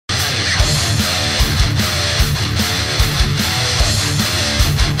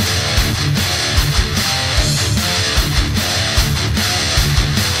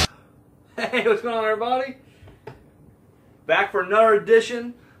What's going on, everybody? Back for another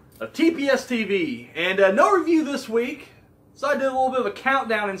edition of TPS TV, and no review this week, so I did a little bit of a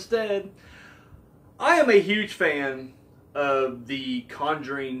countdown instead. I am a huge fan of the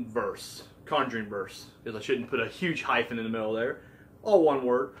Conjuring-verse, because I shouldn't put a huge hyphen in the middle there, all one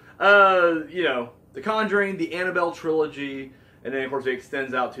word. You know, the Conjuring, the Annabelle trilogy, and then of course it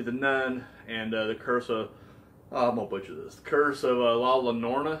extends out to the Nun and the Curse of, I'm gonna butcher this, Curse of La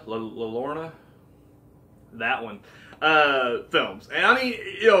Llorona, that one. Films, and I mean,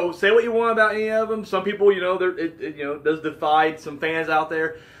 you know, say what you want about any of them. Some people, you know, it does divide some fans out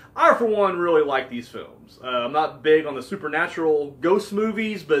there. I, for one, really like these films. I'm not big on the supernatural ghost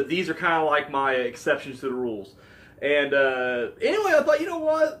movies, but these are kind of like my exceptions to the rules. And anyway, I thought, you know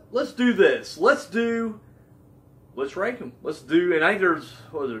what? Let's do this. Let's rank them. And I think there's,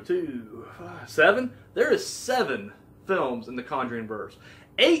 what is there, 2, 5, 7? There is 7 films in the Conjuring-verse.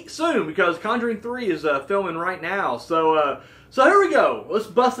 8 soon, because Conjuring 3 is filming right now. So here we go. Let's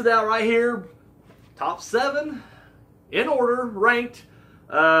bust it out right here. Top 7, in order, ranked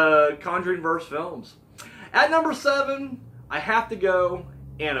Conjuring-verse films. At number 7, I have to go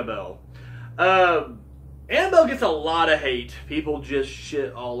Annabelle. Annabelle gets a lot of hate. People just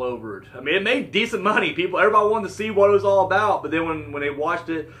shit all over it. I mean, it made decent money. Everybody wanted to see what it was all about, but then when they watched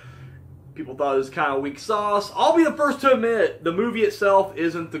it, people thought it was kind of weak sauce. I'll be the first to admit, the movie itself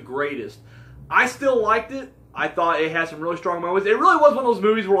isn't the greatest. I still liked it. I thought it had some really strong moments. It really was one of those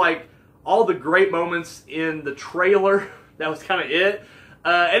movies where, like, all the great moments in the trailer, that was kind of it.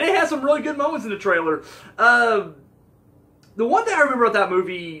 And it had some really good moments in the trailer. The one thing I remember about that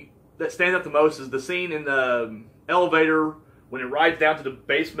movie that stands out the most is the scene in the elevator when it rides down to the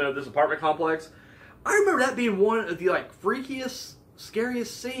basement of this apartment complex. I remember that being one of the, like, freakiest,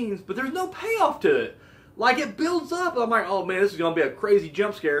 scariest scenes, but there's no payoff to it. Like, it builds up, and I'm like, oh man, this is going to be a crazy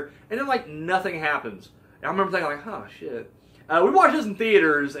jump scare, and then, like, nothing happens. And I remember thinking, like, oh shit. We watched this in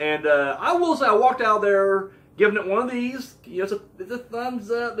theaters, and I will say I walked out there giving it one of these. You know, it's a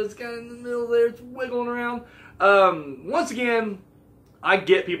thumbs up, it's kind of in the middle there, it's wiggling around. Once again, I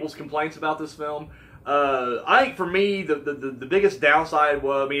get people's complaints about this film. I think for me, the biggest downside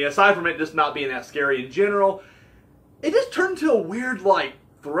was, I mean, aside from it just not being that scary in general, it just turned into a weird, like,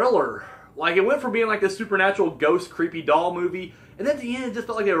 thriller. Like, it went from being, like, this supernatural ghost, creepy doll movie, and then at the end, it just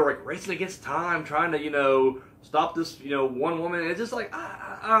felt like they were, like, racing against time, trying to, you know, stop this, you know, one woman. And it's just like,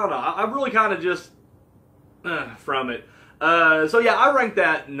 I don't know. I really kind of just, from it. So, yeah, I ranked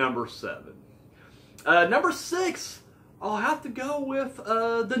that number 7. Number 6, I'll have to go with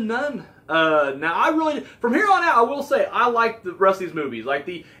The Nun. Now, I really, from here on out, I will say, I like the rest of these movies. Like,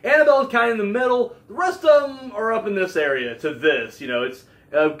 the Annabelle is kind of in the middle. The rest of them are up in this area to this. You know, it's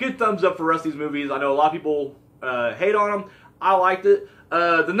a good thumbs up for the rest of these movies. I know a lot of people hate on them. I liked it.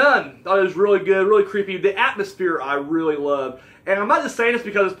 The Nun, thought it was really good, really creepy. The atmosphere, I really loved. And I'm not just saying this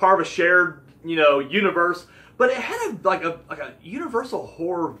because it's part of a shared, you know, universe, but it had a universal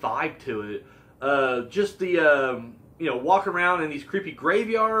horror vibe to it. Just the, you know, walk around in these creepy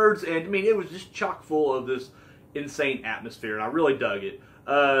graveyards, and I mean, it was just chock full of this insane atmosphere, and I really dug it.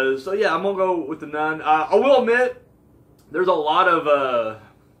 So yeah, I'm gonna go with The Nun. I will admit, there's a lot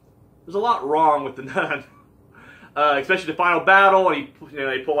wrong with The Nun, especially the final battle, and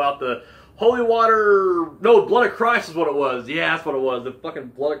they pull out the holy water. No, blood of Christ is what it was. Yeah, that's what it was. The fucking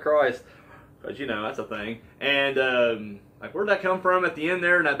blood of Christ, because you know that's a thing. And like, where'd that come from at the end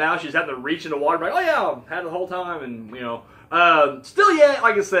there? And that battle, she's having to reach in the water, like, oh yeah, I've had it the whole time, and you know, still, yeah,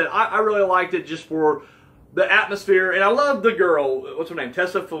 like I said, I really liked it just for the atmosphere, and I love the girl. What's her name?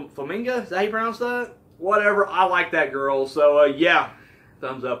 Tessa Flaminga? Is that how you pronounce that? Whatever. I like that girl. So yeah,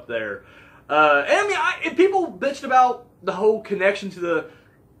 thumbs up there. And I mean, people bitched about the whole connection to the,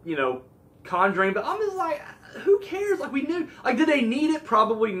 you know, Conjuring, but I'm just like, who cares? Like, we knew. Like, did they need it?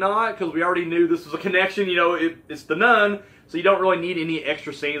 Probably not, because we already knew this was a connection. You know, it's The Nun, so you don't really need any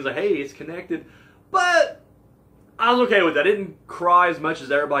extra scenes like, hey, it's connected. But I was okay with that. I didn't cry as much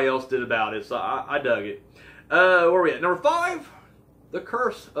as everybody else did about it, so I dug it. Where are we at? Number 5, The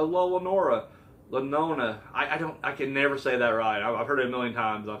Curse of La Llorona. I can never say that right. I've heard it a million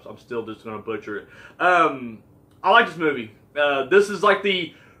times. I'm still just going to butcher it. I like this movie. This is like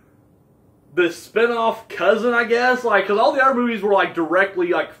the spin-off cousin, I guess, like, because all the other movies were, like,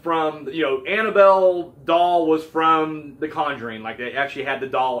 directly, like, from, you know, Annabelle doll was from The Conjuring, like, they actually had the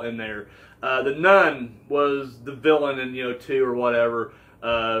doll in there. The Nun was the villain in, you know, 2 or whatever,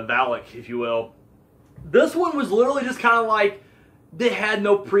 Valak, if you will. This one was literally just kind of like, they had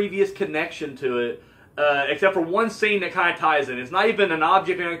no previous connection to it, except for one scene that kind of ties in. It's not even an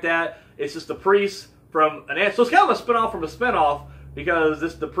object or anything like that, it's just a priest from an, so it's kind of a spin-off from a spin-off because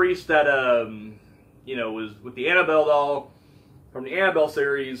this the priest that you know, was with the Annabelle doll from the Annabelle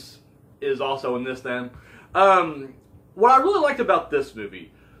series is also in this. Then, what I really liked about this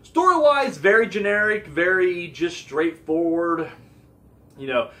movie, story-wise, very generic, very just straightforward. You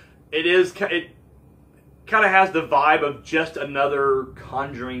know, it kind of has the vibe of just another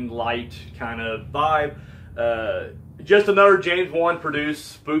Conjuring light kind of vibe. Just another James Wan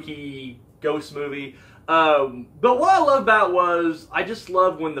produced spooky ghost movie. But what I loved about was, I just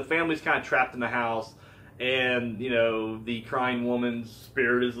loved when the family's kind of trapped in the house and, you know, the crying woman's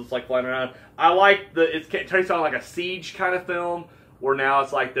spirit is just like flying around. I like it takes on like a siege kind of film where now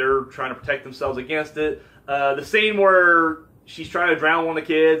it's like they're trying to protect themselves against it. The scene where she's trying to drown one of the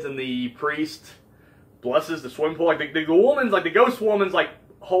kids and the priest blesses the swimming pool. Like the woman's, like the ghost woman's like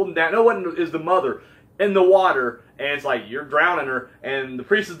holding down, no one is the mother in the water, and it's like, you're drowning her, and the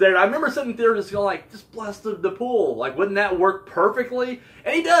priest is there. And I remember sitting there just going like, just bless the pool. Like, wouldn't that work perfectly?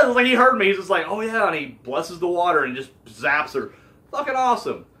 And he does. Like, he heard me. He's just like, oh yeah, and he blesses the water and just zaps her. Fucking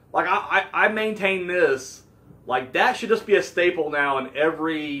awesome. Like, I maintain this. Like, that should just be a staple now in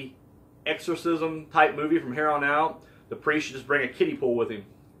every exorcism type movie from here on out. The priest should just bring a kiddie pool with him.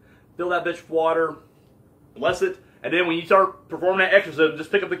 Fill that bitch with water, bless it, and then when you start performing that exorcism,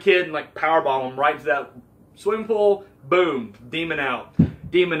 just pick up the kid and like powerbomb him right into that swimming pool. Boom, demon out,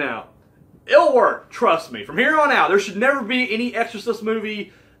 demon out. It'll work, trust me. From here on out, there should never be any exorcist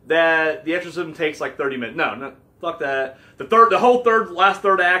movie that the exorcism takes like 30 minutes. No, fuck that. The whole last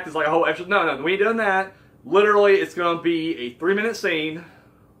third act is like a whole exorcism. No, we ain't doing that. Literally, it's gonna be a 3-minute scene.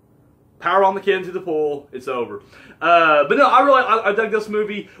 Powerbomb the kid into the pool. It's over. But no, I dug this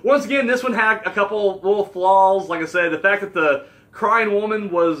movie. Once again, this one had a couple little flaws. Like I said, the fact that the crying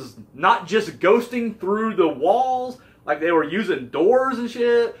woman was not just ghosting through the walls, like they were using doors and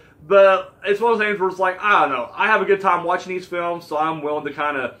shit. But it's one of those things where it's like, I don't know. I have a good time watching these films, so I'm willing to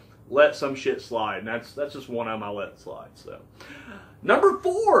kind of let some shit slide. And that's just one of them I let slide. So, number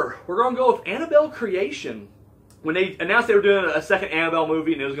 4, we're gonna go with Annabelle Creation. When they announced they were doing a second Annabelle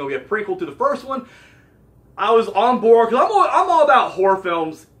movie and it was going to be a prequel to the first one, I was on board because I'm all about horror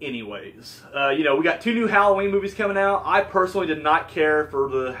films anyways. You know, we got 2 new Halloween movies coming out. I personally did not care for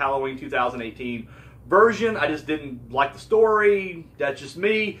the Halloween 2018 version. I just didn't like the story. That's just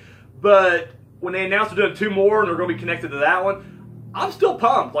me. But when they announced they're doing 2 more and they're going to be connected to that one, I'm still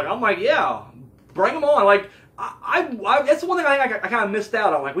pumped. Like, I'm like, yeah, bring them on. Like, that's the one thing I think I kind of missed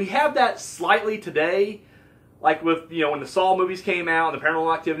out on. Like, we have that slightly today. Like with, you know, when the Saw movies came out, and the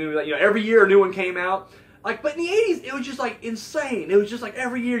Paranormal Activity movie, you know, every year a new one came out. Like, but in the 80s, it was just like insane. It was just like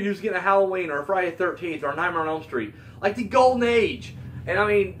every year you was getting a Halloween or a Friday the 13th or a Nightmare on Elm Street. Like the golden age. And I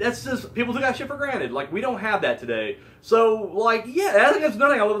mean, that's just, people took that shit for granted. Like, we don't have that today. So, like, yeah, I think that's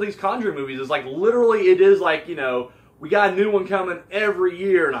another thing I love with these Conjuring movies is like, literally, it is like, you know, we got a new one coming every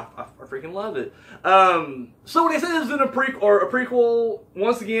year, and I freaking love it. So when they said this was in a prequel,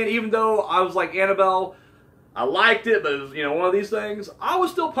 once again, even though I was like, Annabelle, I liked it, but it was, you know, one of these things, I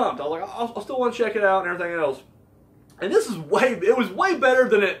was still pumped. I was like, I'll still want to check it out and everything else. And this is it was way better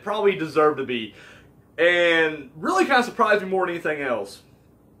than it probably deserved to be. And really kind of surprised me more than anything else.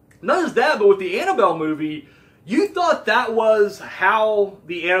 Not just that, but with the Annabelle movie, you thought that was how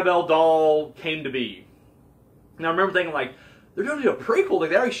the Annabelle doll came to be. And I remember thinking, like, they're going to do a prequel. Like,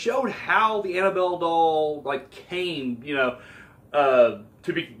 they already showed how the Annabelle doll, like, came, you know,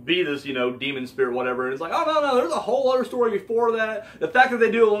 to be this, you know, demon spirit, whatever. And it's like, oh, no, there's a whole other story before that. The fact that they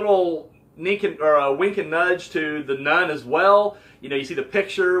do a little wink and nudge to the nun as well. You know, you see the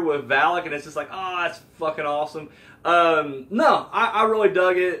picture with Valak, and it's just like, oh, that's fucking awesome. No, I really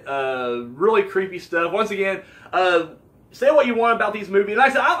dug it. Really creepy stuff. Once again, say what you want about these movies.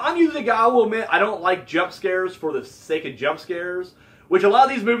 Like I said, I'm usually a guy, I will admit, I don't like jump scares for the sake of jump scares, which a lot of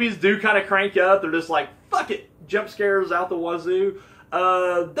these movies do kind of crank you up. They're just like, fuck it, jump scares out the wazoo.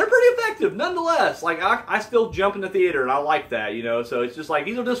 They're pretty effective, nonetheless. Like, I still jump in the theater, and I like that, you know. So it's just like,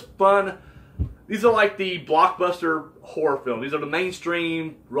 these are just fun. These are like the blockbuster horror films. These are the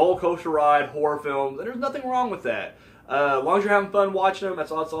mainstream roller coaster ride horror films, and there's nothing wrong with that. As long as you're having fun watching them,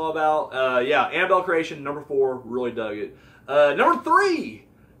 that's all it's all about. Yeah, Annabelle Creation, number 4, really dug it. Number 3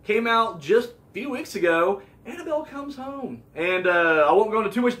 came out just a few weeks ago. Annabelle Comes Home. And I won't go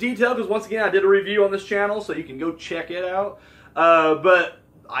into too much detail because, once again, I did a review on this channel, so you can go check it out. But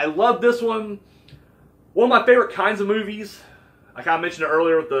I love this one. One of my favorite kinds of movies. I kind of mentioned it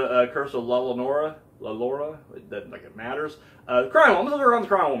earlier with the Curse of La Laura. It doesn't like it matters. Crying Woman. Let's go around the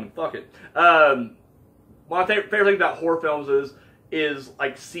Crying Woman. Fuck it. One of my favorite things about horror films is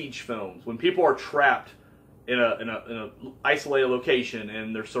like siege films. When people are trapped in a isolated location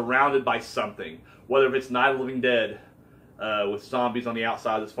and they're surrounded by something. Whether if it's Night of the Living Dead, with zombies on the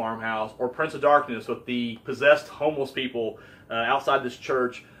outside of this farmhouse, or Prince of Darkness with the possessed homeless people outside this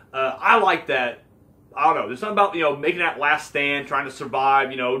church. I like that. I don't know. There's something about, making that last stand, trying to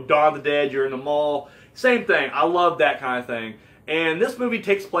survive, Dawn of the Dead, you're in the mall. Same thing. I love that kind of thing. And this movie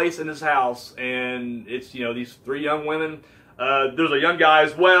takes place in this house, and it's, these 3 young women. There's a young guy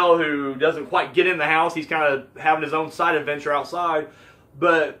as well who doesn't quite get in the house. He's kind of having his own side adventure outside.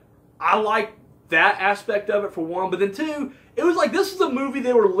 But I like that aspect of it, for one. But then, two, it was like, this is a movie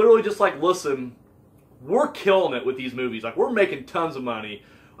they were literally just like, listen, we're killing it with these movies. Like, we're making tons of money.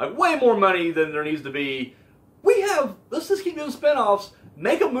 Like, way more money than there needs to be. Let's just keep doing spinoffs.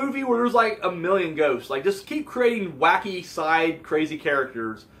 Make a movie where there's like 1 million ghosts. Like, just keep creating wacky, side, crazy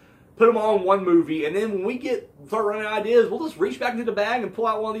characters. Put them all in one movie. And then when we start running out of ideas, we'll just reach back into the bag and pull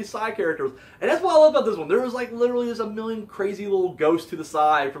out one of these side characters. And that's what I love about this one. There was like literally just 1 million crazy little ghosts to the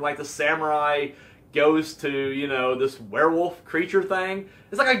side. From like the samurai ghost to, this werewolf creature thing.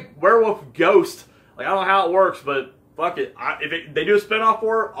 It's like a werewolf ghost. Like, I don't know how it works, but fuck it. If they do a spinoff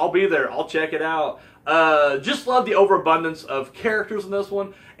for it, I'll be there. I'll check it out. Just love the overabundance of characters in this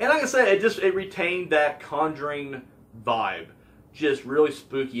one. And like I said, it retained that Conjuring vibe. Just really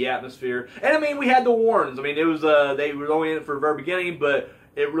spooky atmosphere. And I mean, we had the Warrens. I mean, it was they were only in it for the very beginning, but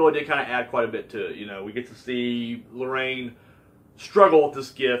it really did kind of add quite a bit to it. We get to see Lorraine struggle with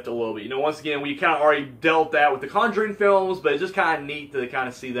this gift a little bit. Once again, we kind of already dealt that with the Conjuring films, but it's just kind of neat to kind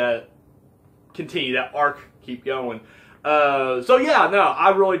of see that continue, that arc keep going. So yeah, no, I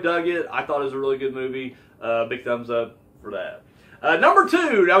really dug it. I thought it was a really good movie. Big thumbs up for that. Number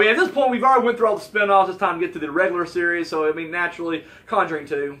 2, I mean, at this point, we've already went through all the spin-offs. It's time to get to the regular series. So, I mean, naturally, Conjuring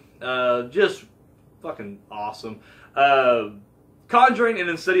 2, just fucking awesome. Conjuring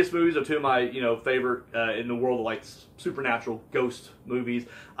and Insidious movies are 2 of my, favorite in the world of, like, supernatural ghost movies.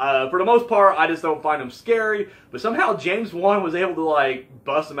 For the most part, I just don't find them scary. But somehow James Wan was able to, like,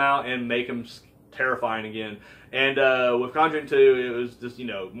 bust them out and make them terrifying again. And with Conjuring 2, it was just,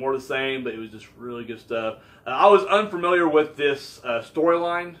 more the same, but it was just really good stuff. I was unfamiliar with this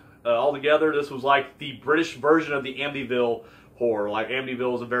storyline altogether. This was like the British version of the Amityville horror. Like,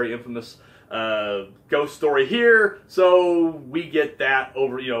 Amityville is a very infamous ghost story here, so we get that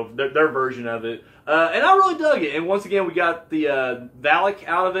over, their version of it. And I really dug it. And once again, we got the Valak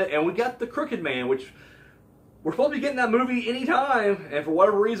out of it, and we got the Crooked Man, which we're supposed to be getting that movie anytime, and for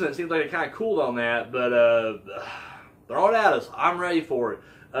whatever reason, it seems like it kind of cooled on that, but throw it at us. I'm ready for it.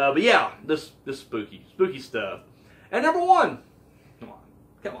 But yeah, this spooky stuff. And number 1,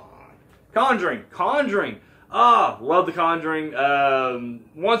 come on. Conjuring. Love the Conjuring.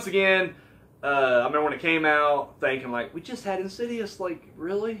 Once again, I remember when it came out, thinking like, we just had Insidious, like,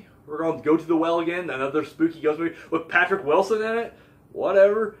 really? We're going to go to the well again? Another spooky ghost movie with Patrick Wilson in it?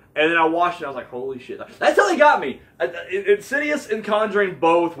 Whatever. And then I watched it, and I was like, holy shit. That's how they got me. Insidious and Conjuring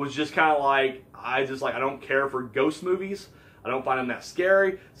both was just kind of like, I don't care for ghost movies. I don't find them that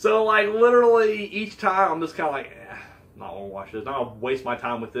scary. So, like, literally, each time, I'm just kind of like, I'm not going to watch this. I'm not going to waste my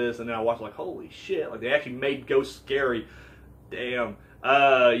time with this. And then I watch, like, holy shit. Like, they actually made ghosts scary. Damn.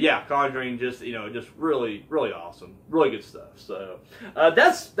 Yeah, Conjuring, just really, really awesome. Really good stuff. So,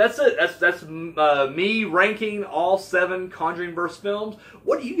 that's it. That's me ranking all 7 Conjuring-verse films.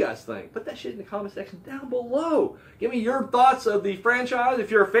 What do you guys think? Put that shit in the comment section down below. Give me your thoughts of the franchise. If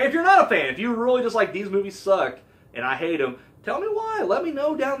you're a fan, if you're not a fan, if you really just like, these movies suck, and I hate them, tell me why. Let me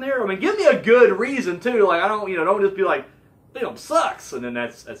know down there. I mean, give me a good reason, too. Like, I don't, don't just be like, film sucks, and then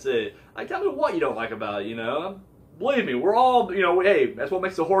that's it. Like, tell me what you don't like about it, Believe me, we're all, hey, that's what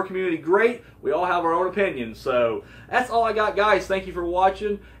makes the horror community great. We all have our own opinions. So that's all I got, guys. Thank you for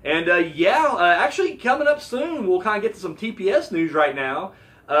watching. And actually coming up soon, we'll kind of get to some TPS news right now.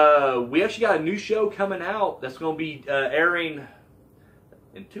 We actually got a new show coming out that's going to be airing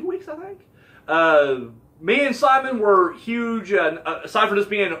in 2 weeks, I think. Me and Simon were huge, aside from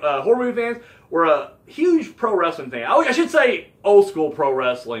just being horror movie fans, we're a huge pro wrestling fan. I should say old school pro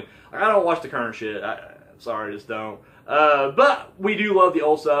wrestling. Like, I don't watch the current shit. Sorry, I just don't. But we do love the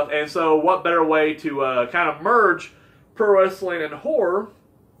old stuff, and so what better way to kind of merge pro wrestling and horror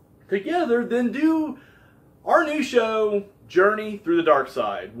together than do our new show, Journey Through the Dark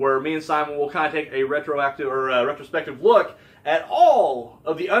Side, where me and Simon will kind of take a retrospective look at all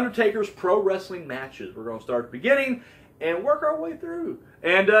of The Undertaker's pro wrestling matches. We're going to start at the beginning and work our way through.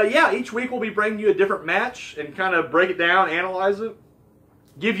 And yeah, each week we'll be bringing you a different match and kind of break it down, analyze it,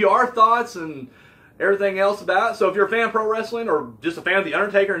 give you our thoughts and everything else about it. So if you're a fan of pro wrestling, or just a fan of The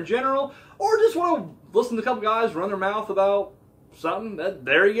Undertaker in general, or just want to listen to a couple guys run their mouth about something,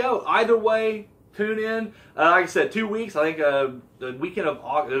 there you go. Either way, tune in. Like I said, 2 weeks. I think the weekend of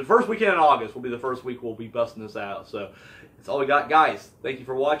August, the first weekend in August will be the first week we'll be busting this out. So That's all we got, guys. Thank you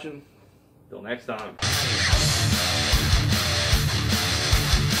for watching. Till next time.